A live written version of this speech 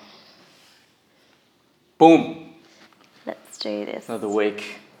Boom. Let's do this. Another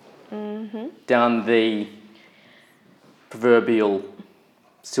week. Down the proverbial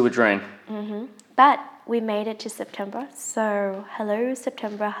sewer drain. But we made it to September. So hello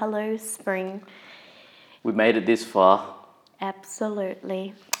September, hello spring. We made it this far.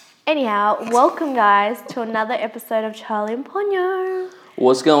 Absolutely. Anyhow, welcome guys to another episode of Charlie and Ponyo.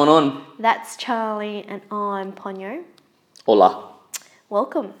 What's going on? That's Charlie and I'm Ponyo. Hola.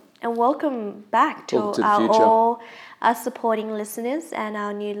 Welcome. And welcome back to, Welcome to the our future. all our supporting listeners and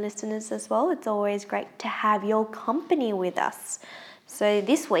our new listeners as well. It's always great to have your company with us. So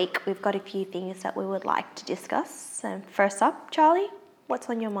this week we've got a few things that we would like to discuss. And first up, Charlie, what's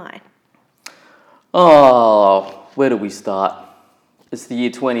on your mind? Oh, where do we start? It's the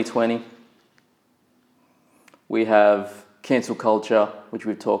year 2020. We have cancel culture, which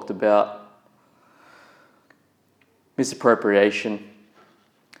we've talked about. Misappropriation.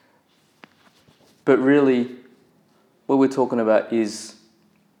 But really, what we're talking about is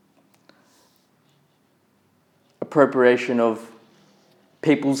appropriation of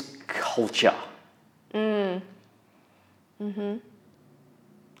people's culture. You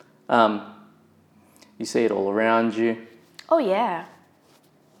see it all around you. Oh yeah.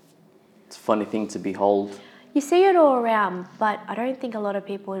 It's a funny thing to behold. You see it all around, but I don't think a lot of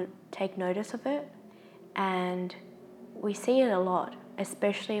people take notice of it. And we see it a lot,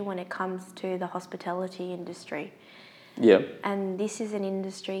 especially when it comes to the hospitality industry. Yeah. And this is an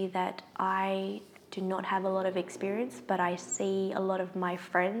industry that I do not have a lot of experience, but I see a lot of my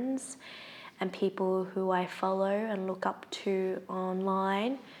friends and people who I follow and look up to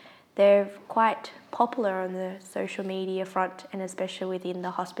online. They're quite popular on the social media front and especially within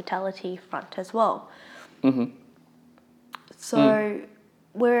the hospitality front as well. So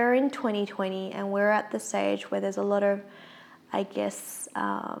we're in 2020 and we're at the stage where there's a lot of, I guess,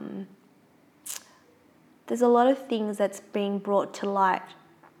 there's a lot of things that's being brought to light,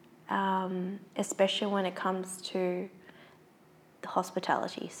 especially when it comes to the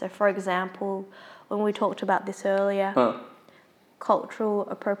hospitality. So for example, when we talked about this earlier, cultural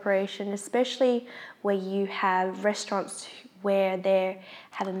appropriation, especially where you have restaurants where they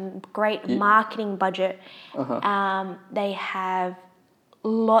have a great marketing budget, they have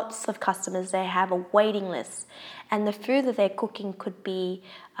lots of customers, they have a waiting list, and the food that they're cooking could be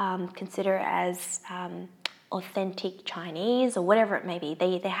considered as authentic Chinese or whatever it may be.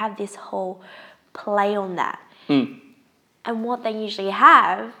 They have this whole play on that. And what they usually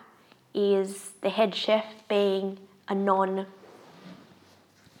have is the head chef being a non-Asian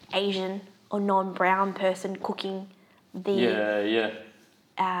or non-brown person cooking the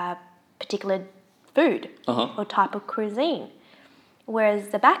particular food or type of cuisine. Whereas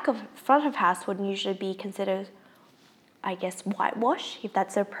the front of house would usually be considered, I guess, whitewash, if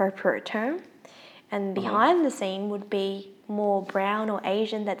that's the appropriate term. And behind the scene would be more brown or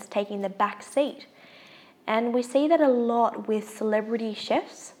Asian that's taking the back seat. And we see that a lot with celebrity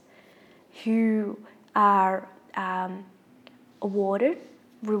chefs who are awarded,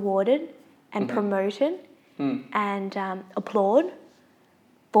 rewarded, and promoted and applaud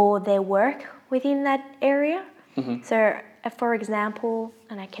for their work within that area. So, for example,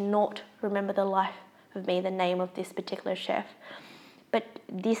 and I cannot remember the life of me the name of this particular chef, but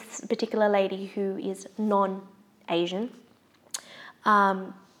this particular lady who is non-Asian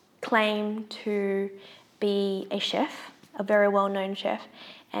claimed to be a chef, a very well-known chef,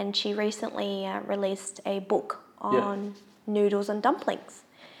 and she recently released a book on noodles and dumplings,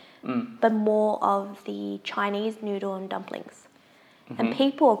 but more of the Chinese noodle and dumplings. And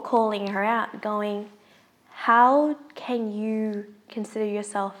people are calling her out, going, how can you consider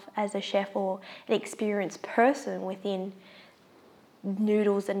yourself as a chef or an experienced person within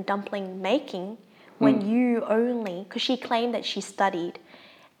noodles and dumpling making when you only, because she claimed that she studied,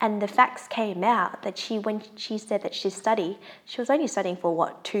 and the facts came out that when she said that she studied, she was only studying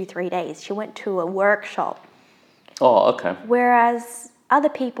for 2-3 days. She went to a workshop. Oh, okay. Whereas other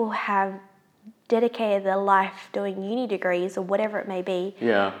people have dedicated their life doing uni degrees or whatever it may be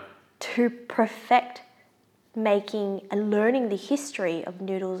to perfect making and learning the history of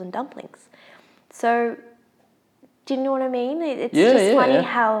noodles and dumplings. So, do you know what I mean? It's just funny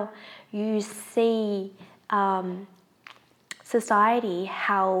how you see society,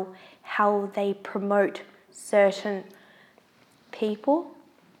 how they promote certain people.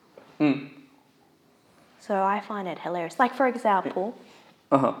 So I find it hilarious. Like, for example,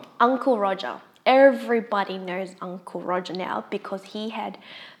 Uncle Roger. Everybody knows Uncle Roger now because he had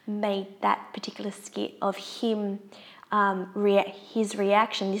made that particular skit of him, his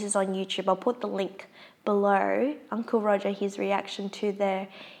reaction. This is on YouTube. I'll put the link below. Uncle Roger, his reaction to the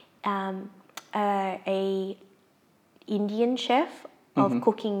a Indian chef of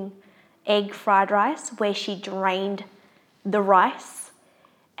cooking egg fried rice, where she drained the rice,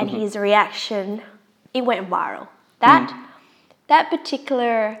 and his reaction, it went viral. That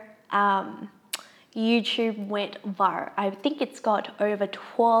particular YouTube went viral. I think it's got over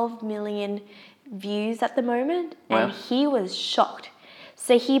 12 million views at the moment, and he was shocked.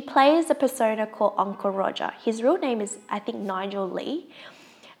 So he plays a persona called Uncle Roger. His real name is, I think, Nigel Lee,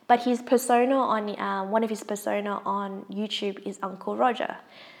 but his persona on one of his persona on YouTube is Uncle Roger,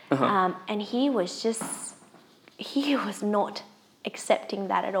 and he was not accepting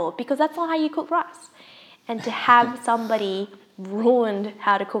that at all, because that's not how you cook rice. And to have somebody ruined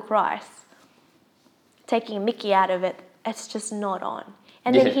how to cook rice, taking a mickey out of it, it's just not on.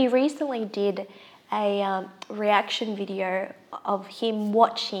 And then he recently did a reaction video of him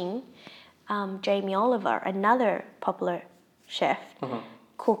watching Jamie Oliver, another popular chef,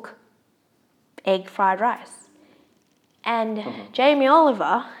 cook egg fried rice. And Jamie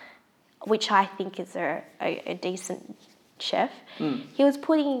Oliver, which I think is a decent chef, he was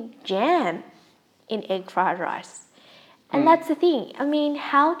putting jam in egg fried rice. And that's the thing. I mean,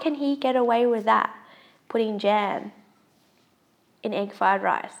 how can he get away with that, putting jam in egg fried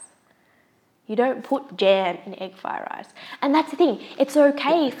rice? You don't put jam in egg fried rice. And that's the thing. It's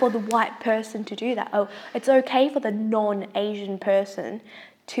okay for the white person to do that. Oh, it's okay for the non-Asian person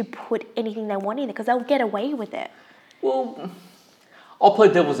to put anything they want in it, because they'll get away with it. Well, I'll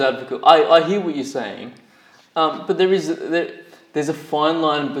play devil's advocate. I hear what you're saying, but there's a fine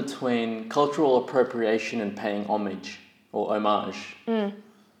line between cultural appropriation and paying homage or homage.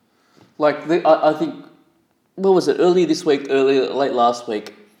 Like I think, what was it? Late last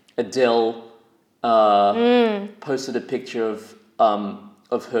week, Adele posted a picture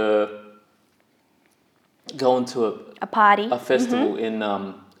of her going to A party. a festival in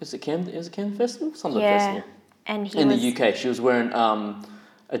is it Cannes Festival? Some other festival. And in the UK. She was wearing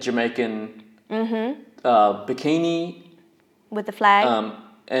a Jamaican bikini with the flag.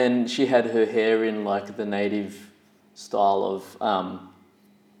 And she had her hair in like the native style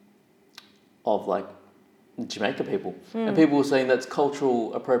of like Jamaica people, and people were saying that's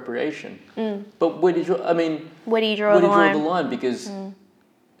cultural appropriation. But where do you draw the line? Because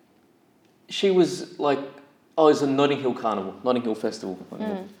she was like, oh, it's a Notting Hill Carnival, Notting Hill Festival,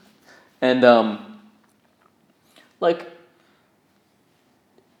 and like,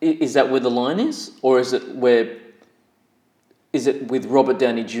 is that where the line is, or is it with Robert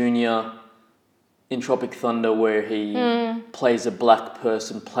Downey Jr. in Tropic Thunder, where he plays a black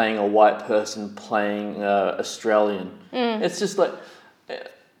person playing a white person playing Australian? It's just like,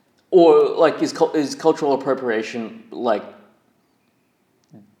 or like is cultural appropriation like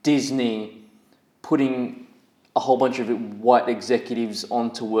Disney putting a whole bunch of white executives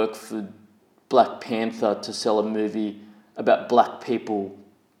on to work for Black Panther to sell a movie about black people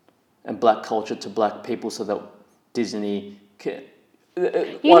and black culture to black people, so that Disney can...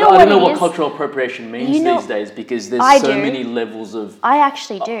 I don't know what cultural appropriation means these days, because there's so many levels of... I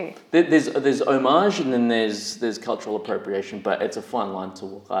actually do. There's homage, and then there's cultural appropriation, but it's a fine line to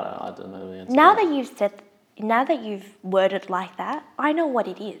walk. I don't know the answer. Now that you've worded like that, I know what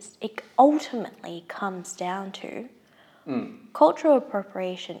it is. It ultimately comes down to... Cultural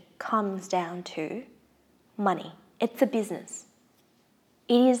appropriation comes down to money. It's a business.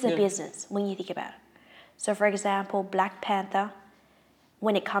 It is a business when you think about it. So, for example, Black Panther,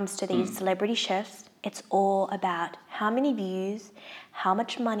 when it comes to these celebrity chefs, it's all about how many views, how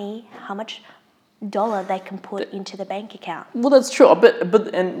much money, how much dollar they can put into the bank account. Well, that's true.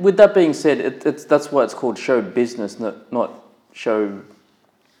 But and with that being said, that's why it's called show business, not show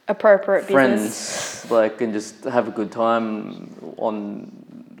appropriate friends, business. like, and just have a good time on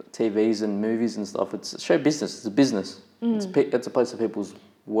TVs and movies and stuff. It's show business. It's a business. It's a place of people's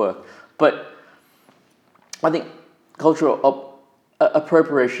work. But I think cultural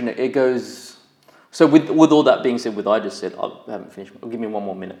appropriation, it goes... So with all that being said, I just said, I haven't finished. Give me one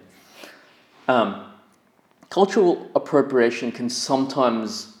more minute. Cultural appropriation can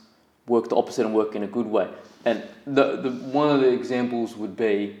sometimes work the opposite and work in a good way. And the one of the examples would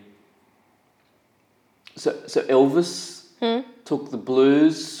be, so Elvis took the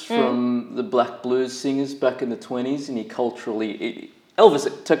blues from the black blues singers back in the 1920s, and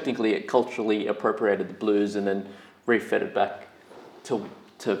Elvis technically culturally appropriated the blues and then refed it back to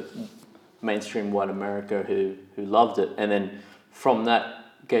mainstream white America who loved it, and then from that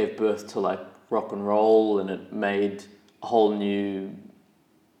gave birth to like rock and roll, and it made a whole new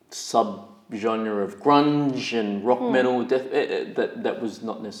sub-genre of grunge and rock metal that was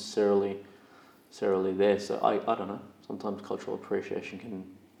not necessarily there. So I don't know. Sometimes cultural appreciation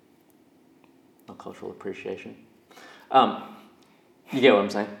not cultural appreciation. You get what I'm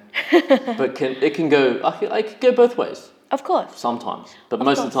saying? But it can go. I could go both ways. Of course. Sometimes, but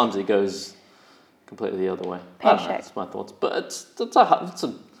most of the times it goes completely the other way. I don't know. That's my thoughts. But it's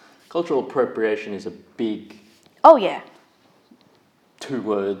a cultural appropriation is a big. Oh yeah. 2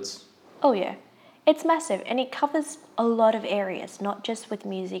 words. Oh yeah, it's massive, and it covers a lot of areas. Not just with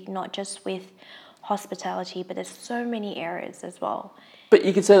music, not just with hospitality, but there's so many areas as well. But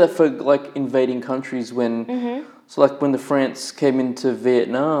you could say that for like invading countries when, so like when the France came into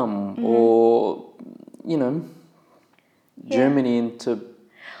Vietnam, or Germany into.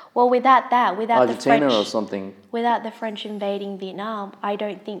 Well, without Argentina or something. Without the French invading Vietnam, I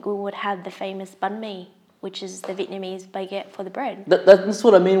don't think we would have the famous banh mi, which is the Vietnamese baguette for the bread. That's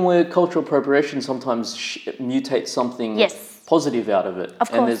what I mean. Where cultural appropriation sometimes mutates something positive out of it,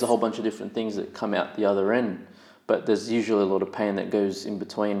 and there's a whole bunch of different things that come out the other end. But there's usually a lot of pain that goes in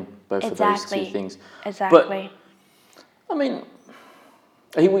between both of those two things. Exactly. But I mean,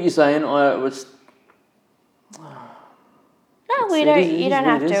 I hear what you're saying. No, you don't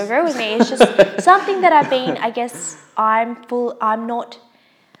have to agree with me. It's just something that I've been. I guess I'm not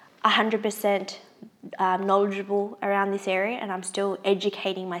 100% knowledgeable around this area, and I'm still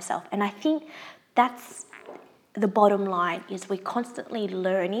educating myself. And I think that's the bottom line: is we're constantly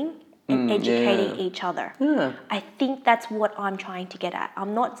learning and educating each other. Yeah. I think that's what I'm trying to get at.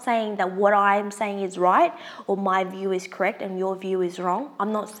 I'm not saying that what I'm saying is right or my view is correct and your view is wrong.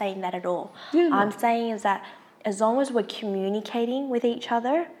 I'm not saying that at all. Yeah, no. I'm saying is that as long as we're communicating with each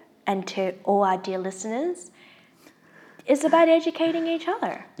other, and to all our dear listeners, it's about educating each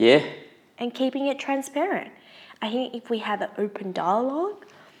other. Yeah. And keeping it transparent. I think if we have an open dialogue,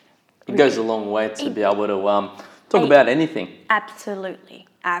 it goes a long way to be able to talk about anything. Absolutely.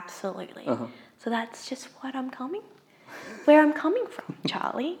 So that's just where I'm coming from,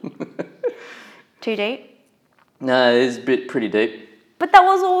 Charlie. Too deep? No, it's pretty deep. But that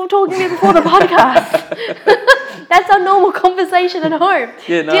was all talking to me before the podcast. That's our normal conversation at home.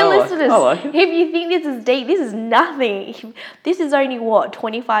 Yeah, no, dear listeners, I like it. If you think this is deep, this is nothing. This is only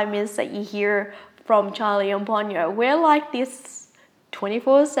 25 minutes that you hear from Charlie and Ponyo. We're like this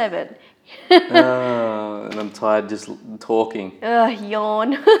 24/7. And I'm tired just talking.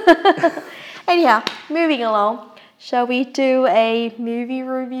 Yawn. Anyhow, moving along. Shall we do a movie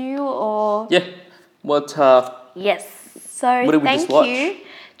review or? Yeah. What? Yes. So what did we thank just watch? you,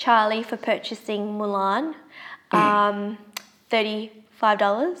 Charlie, for purchasing Mulan.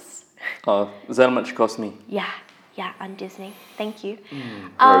 $35. Oh, is that how much it cost me? Yeah, on Disney. Thank you.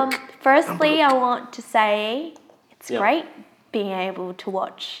 Broke. Firstly, I want to say it's great being able to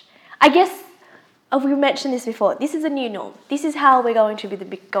watch. I guess we mentioned this before. This is a new norm. This is how we're going to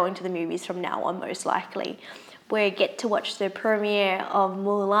be going to the movies from now on, most likely. We get to watch the premiere of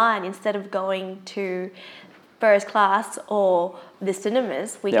Mulan instead of going to first class or the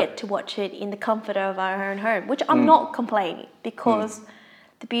cinemas. We get to watch it in the comfort of our own home, which I'm not complaining, because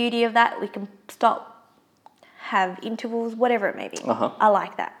the beauty of that, we can stop, have intervals, whatever it may be. I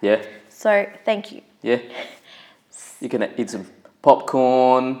like that. Yeah. So thank you. Yeah. You can eat some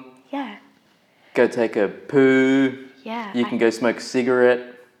popcorn. Yeah. Go take a poo. Yeah. You can go smoke a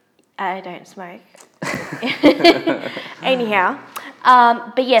cigarette. I don't smoke. Anyhow,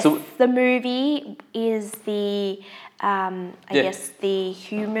 but yes, the movie is the, I guess, the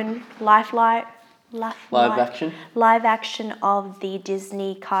human live action of the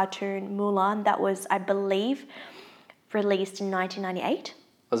Disney cartoon Mulan that was, I believe, released in 1998.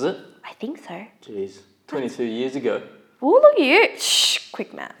 Was it? I think so. Jeez, 22 years ago. Oh, look at you.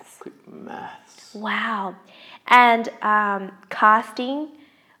 Quick maths. Wow. And casting,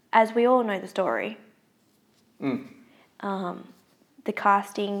 as we all know the story. The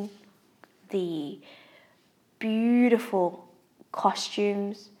casting, the beautiful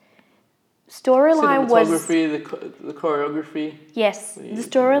costumes, storyline was... Cinematography, the choreography. Yes, the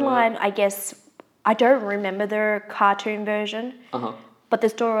storyline, I guess, I don't remember the cartoon version, but the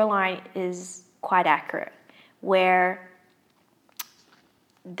storyline is quite accurate, where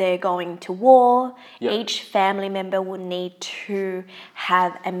they're going to war. Each family member will need to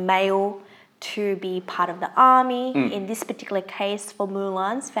have a male to be part of the army. In this particular case, for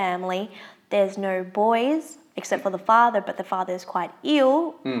Mulan's family, there's no boys except for the father, but the father is quite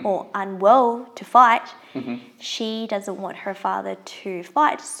ill or unwell to fight. She doesn't want her father to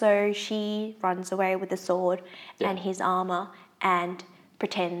fight, so she runs away with the sword and his armor and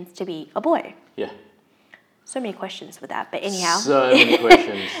pretends to be a boy. Yeah. So many questions with that, but anyhow. So many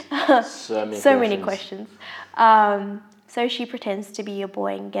questions. So many questions. So she pretends to be a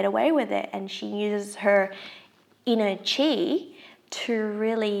boy and get away with it, and she uses her inner chi to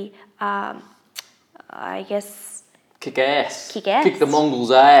really I guess, Kick ass. Kick ass. Kick the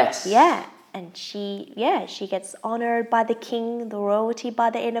Mongols' ass. yeah. And she gets honored by the king, the royalty by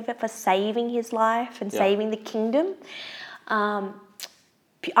the end of it for saving his life and saving the kingdom.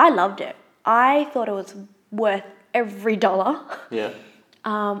 I loved it. I thought it was worth every dollar. Yeah.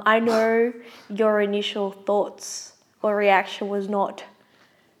 I know your initial thoughts or reaction was not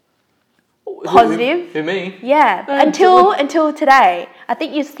positive. Who me? Yeah, until today. I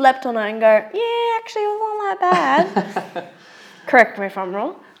think you slept on it and go, yeah, actually it wasn't that bad. Correct me if I'm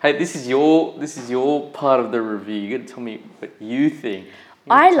wrong. Hey, this is your part of the review. You got to tell me what you think.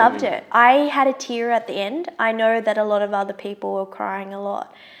 I loved it. I had a tear at the end. I know that a lot of other people were crying a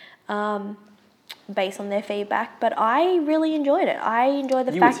lot based on their feedback, but I really enjoyed it. I enjoyed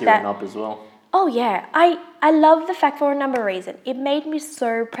the fact that... You were tearing up as well. Oh, yeah. I love the fact for a number of reasons. It made me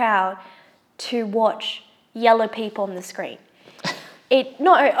so proud to watch yellow people on the screen. It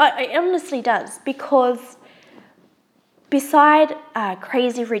honestly does, because beside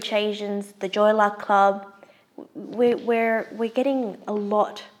Crazy Rich Asians, the Joy Luck Club, we're getting a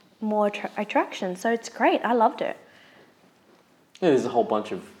lot more attraction. So it's great. I loved it. Yeah, there's a whole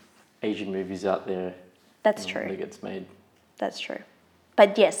bunch of Asian movies out there. That's true. That gets made. That's true.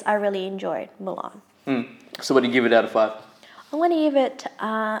 But yes, I really enjoyed Mulan. So what do you give it out of 5? I'm going to give it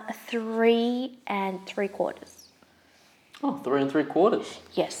 3 3/4. Oh, 3 3/4.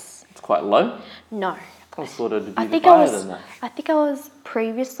 Yes. It's quite low. No. I thought it'd be higher than that. I think I was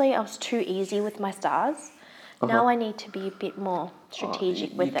previously, I was too easy with my stars. Now I need to be a bit more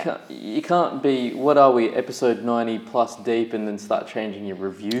strategic with it. You can't be, what are we, episode 90 plus deep and then start changing your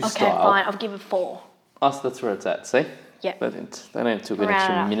review style. Okay, fine. I'll give it 4. Oh, so that's where it's at, see? Yeah. They only took an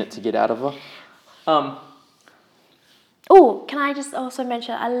extra minute to get out of her. Oh, can I just also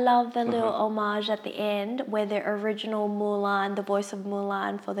mention, I love the little homage at the end where the original Mulan, the voice of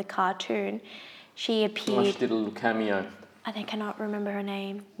Mulan for the cartoon, she appeared... She did a little cameo. I cannot remember her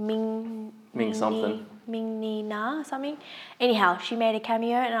name. Ming something. Ming Ni Na something. Anyhow, she made a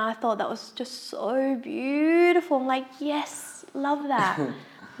cameo and I thought that was just so beautiful. I'm like, yes, love that.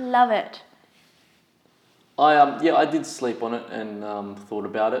 Love it. I did sleep on it and thought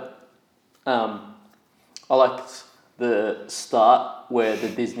about it. I liked the start where the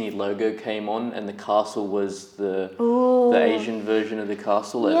Disney logo came on and the castle was the Asian version of the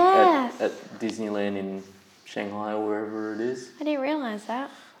castle at Disneyland in Shanghai or wherever it is. I didn't realise that.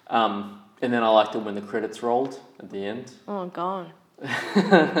 And then I liked it when the credits rolled at the end. Oh, God.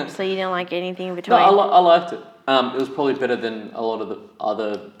 So you didn't like anything in between? No, I liked it. It was probably better than a lot of the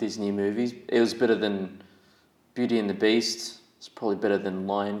other Disney movies. It was better than Beauty and the Beast. It's probably better than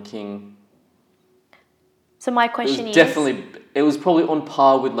Lion King. So my question is... It was probably on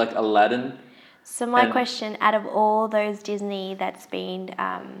par with like Aladdin. So my question, out of all those Disney that's been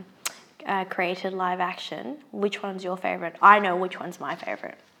created live action, which one's your favourite? I know which one's my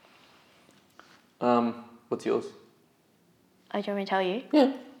favourite. What's yours? Oh, do you want me to tell you?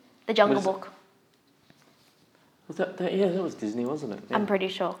 Yeah. The Jungle Book. Was that that was Disney, wasn't it? Yeah. I'm pretty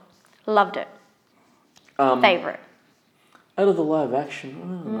sure. Loved it. Favourite. Out of the live action, I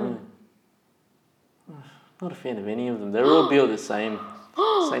don't know. Not a fan of any of them. They're all the same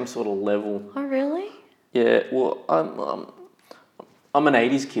sort of level. Oh, really? Yeah, well, I'm an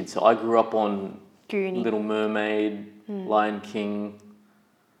 80s kid, so I grew up on Goonie. Little Mermaid, Lion King.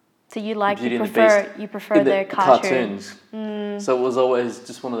 So you prefer the cartoons. So it was always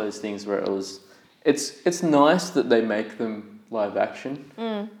just one of those things where it's nice that they make them live action.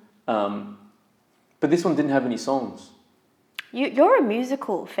 But this one didn't have any songs. You're a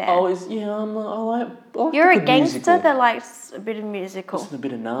musical fan. I like You're a gangster musical. that likes a bit of musical. I listen to a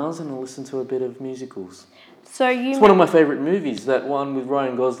bit of Nas and I listen to a bit of musicals. So it's one of my favourite movies, that one with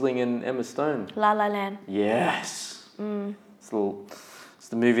Ryan Gosling and Emma Stone. La La Land. Yes. It's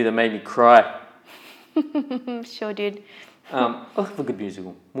the movie that made me cry. Sure did. I love a good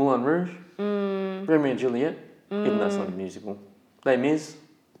musical. Moulin Rouge. Romeo and Juliet. Even though that's not a musical. Les Mis.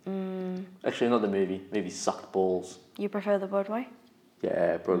 Actually, not the movie. The movie sucked balls. You prefer the Broadway?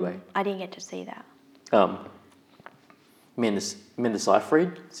 Yeah, Broadway. I didn't get to see that.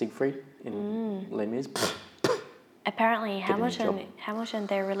 Siegfried in Les Mis. Apparently, Hamilton,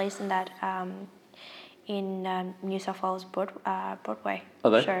 they're releasing that in New South Wales Broadway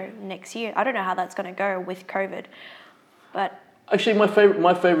show next year. I don't know how that's going to go with COVID, but actually, my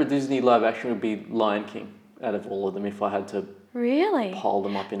favorite Disney live action would be Lion King. Out of all of them, if I had to pile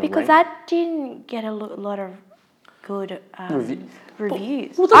them up in a rank. Because that didn't get a lot of good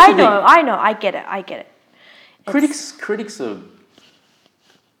reviews. Well, I know, I get it. Critics are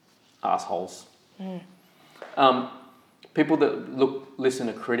assholes. People that listen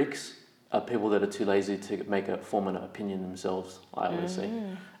to critics are people that are too lazy to form an opinion themselves, I always see.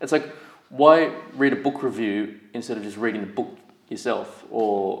 It's like, why read a book review instead of just reading the book yourself?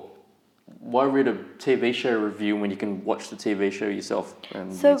 Or why read a TV show review when you can watch the TV show yourself?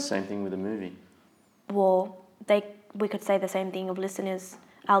 And So- it's the same thing with a movie. Well, we could say the same thing of listeners,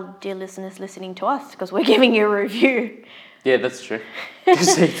 our dear listeners listening to us, because we're giving you a review. Yeah, that's true.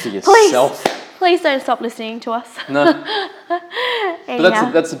 Just see it for yourself. Please don't stop listening to us. No. Anyhow.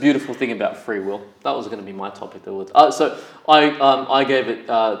 But that's the beautiful thing about free will. That was going to be my topic. So I gave it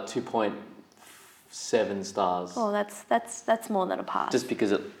 2.7 stars. Oh, that's more than a pass. Just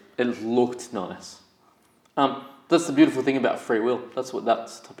because it looked nice. That's the beautiful thing about free will. That's the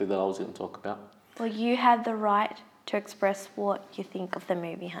topic that I was going to talk about. Well, you have the right to express what you think of the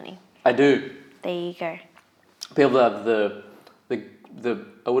movie, honey. I do. There you go. People have the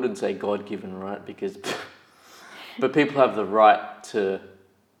I wouldn't say God-given right, because but people have the right to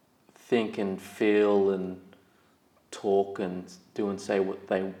think and feel and talk and do and say what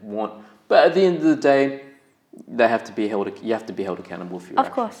they want. But at the end of the day, you have to be held accountable for your Of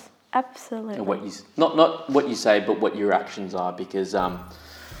actions. course, absolutely. And what you not what you say, but what your actions are, because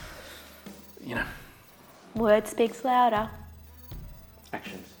Word speaks louder.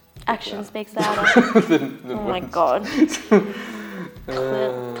 actions. Action speaks louder. Oh my God.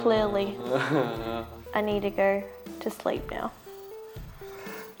 Clearly. I need to go to sleep now.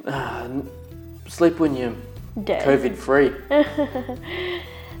 Sleep when you're Dead. COVID free.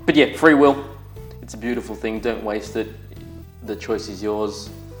 But yeah, free will. It's a beautiful thing. Don't waste it. The choice is yours.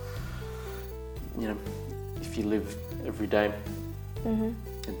 If you live every day and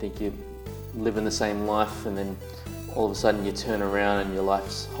think you're living the same life, and then all of a sudden you turn around and your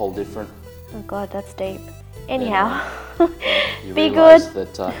life's whole different. Oh God, that's deep. Anyhow, You be realise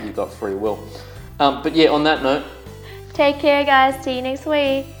good. that you've got free will. But yeah, on that note, Take care, guys. See you next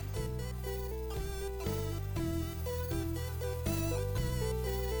week.